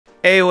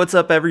Hey, what's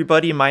up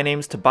everybody? My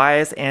name's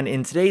Tobias, and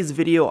in today's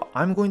video,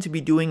 I'm going to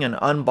be doing an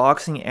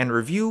unboxing and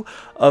review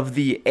of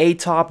the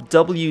ATTOP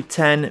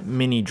W10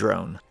 mini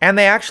drone. And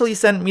they actually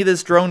sent me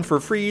this drone for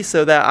free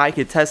so that I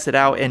could test it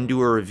out and do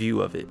a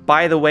review of it.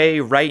 By the way,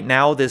 right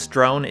now this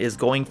drone is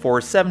going for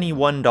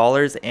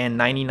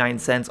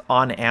 $71.99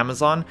 on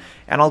Amazon,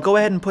 and I'll go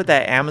ahead and put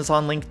that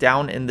Amazon link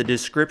down in the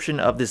description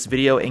of this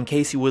video in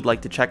case you would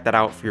like to check that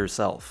out for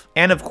yourself.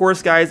 And of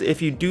course guys,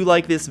 if you do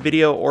like this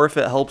video or if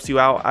it helps you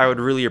out, I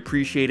would really appreciate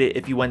it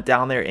if you went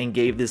down there and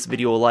gave this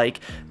video a like.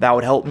 That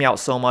would help me out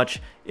so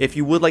much. If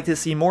you would like to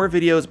see more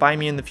videos by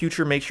me in the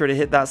future, make sure to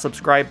hit that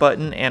subscribe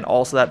button and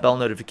also that bell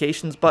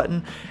notifications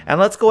button. And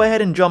let's go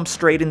ahead and jump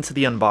straight into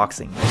the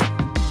unboxing.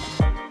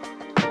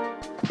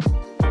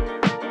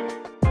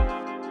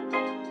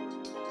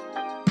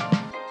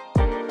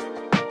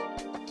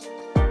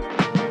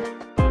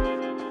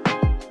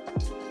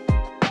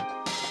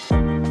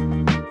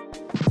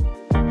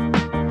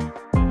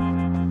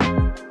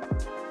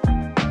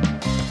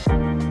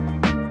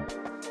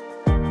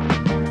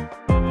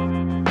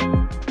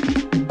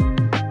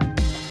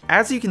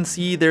 As you can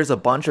see, there's a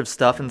bunch of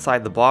stuff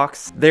inside the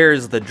box.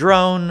 There's the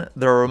drone,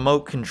 the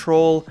remote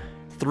control,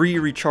 3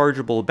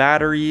 rechargeable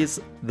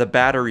batteries, the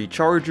battery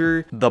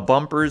charger, the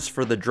bumpers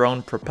for the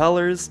drone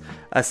propellers,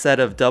 a set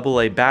of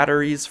AA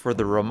batteries for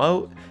the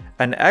remote,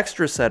 an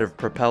extra set of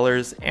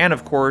propellers, and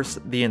of course,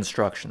 the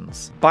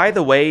instructions. By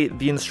the way,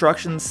 the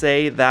instructions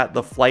say that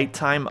the flight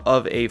time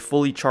of a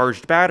fully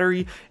charged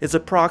battery is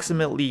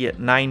approximately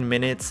 9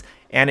 minutes,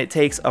 and it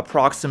takes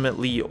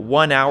approximately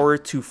 1 hour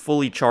to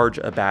fully charge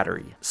a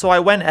battery. So I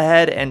went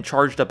ahead and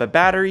charged up a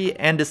battery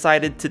and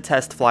decided to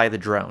test fly the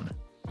drone.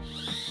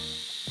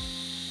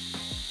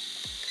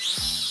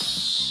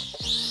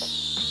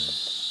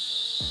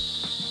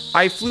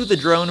 I flew the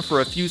drone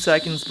for a few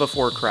seconds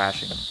before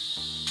crashing.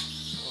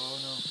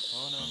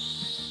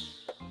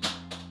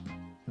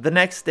 The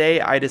next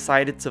day, I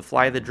decided to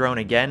fly the drone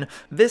again.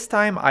 This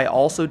time, I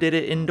also did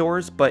it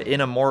indoors, but in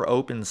a more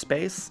open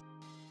space.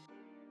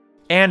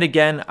 And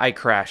again, I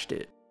crashed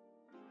it.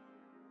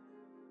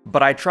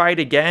 But I tried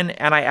again,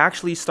 and I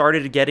actually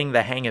started getting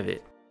the hang of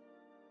it.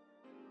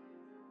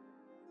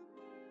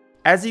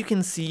 As you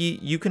can see,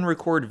 you can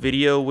record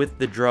video with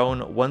the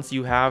drone once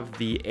you have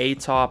the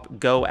ATTOP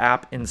Go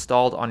app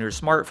installed on your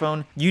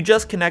smartphone. You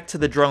just connect to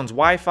the drone's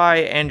Wi-Fi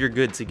and you're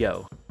good to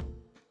go.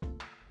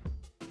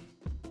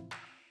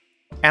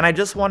 And I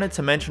just wanted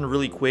to mention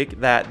really quick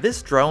that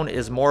this drone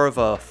is more of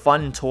a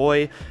fun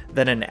toy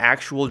than an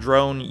actual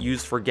drone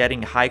used for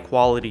getting high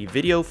quality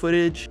video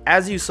footage.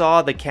 As you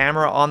saw, the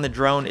camera on the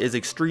drone is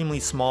extremely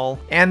small,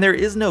 and there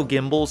is no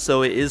gimbal,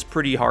 so it is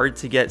pretty hard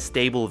to get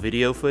stable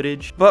video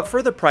footage. But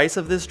for the price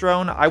of this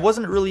drone, I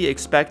wasn't really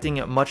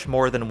expecting much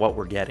more than what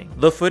we're getting.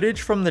 The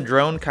footage from the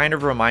drone kind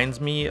of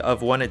reminds me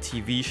of when a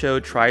TV show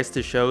tries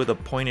to show the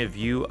point of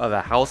view of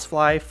a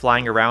housefly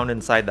flying around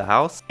inside the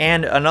house.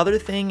 And another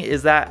thing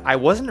is that I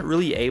wasn't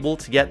really able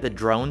to get the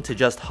drone to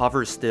just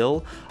hover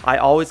still. I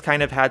always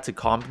kind of had to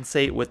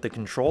compensate with the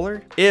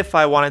controller if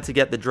I wanted to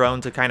get the drone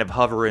to kind of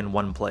hover in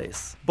one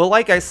place. But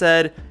like I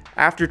said,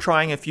 after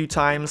trying a few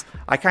times,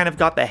 I kind of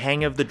got the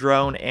hang of the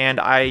drone, and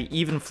I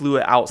even flew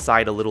it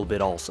outside a little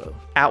bit also.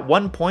 At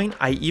one point,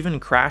 I even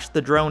crashed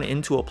the drone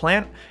into a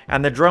plant,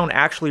 and the drone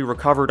actually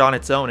recovered on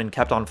its own and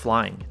kept on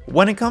flying.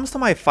 When it comes to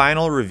my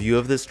final review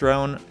of this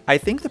drone, I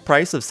think the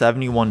price of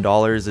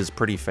 $71 is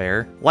pretty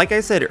fair. Like I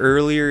said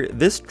earlier,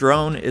 this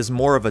drone is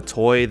more of a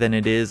toy than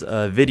it is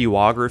a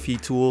videography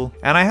tool,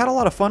 and I had a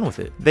lot of fun with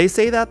it. They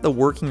say that the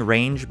working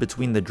range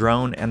between the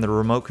drone and the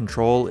remote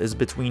control is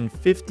between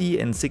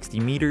 50 and 60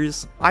 meters.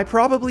 I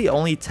probably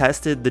only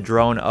tested the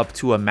drone up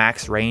to a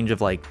max range of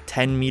like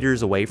 10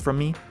 meters away from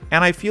me,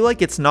 and I feel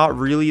like it's not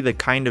really the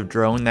kind of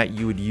drone that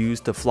you would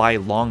use to fly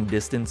long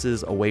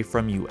distances away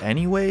from you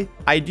anyway.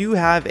 I do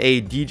have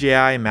a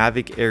DJI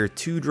Mavic Air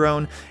 2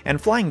 drone,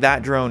 and flying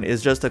that drone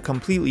is just a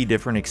completely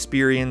different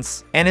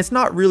experience, and it's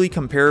not really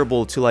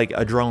comparable to like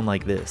a drone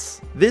like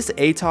this. This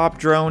ATTOP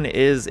drone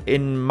is,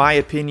 in my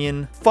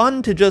opinion,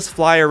 fun to just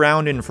fly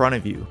around in front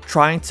of you,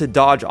 trying to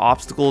dodge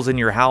obstacles in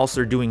your house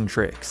or doing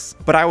tricks.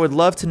 But I would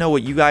love to know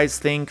what you guys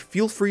think.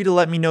 Feel free to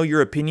let me know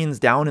your opinions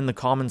down in the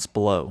comments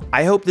below.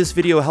 I hope this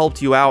video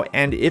helped you out,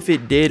 and if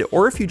it did,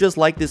 or if you just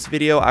liked this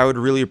video, I would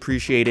really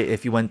appreciate it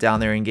if you went down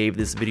there and gave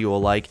this video a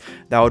like.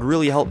 That would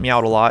really help me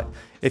out a lot.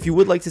 If you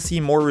would like to see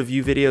more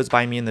review videos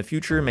by me in the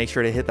future, make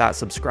sure to hit that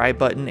subscribe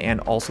button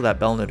and also that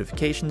bell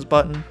notifications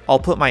button. I'll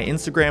put my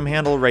Instagram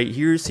handle right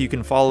here so you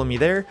can follow me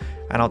there,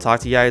 and I'll talk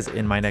to you guys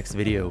in my next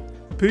video.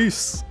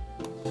 Peace!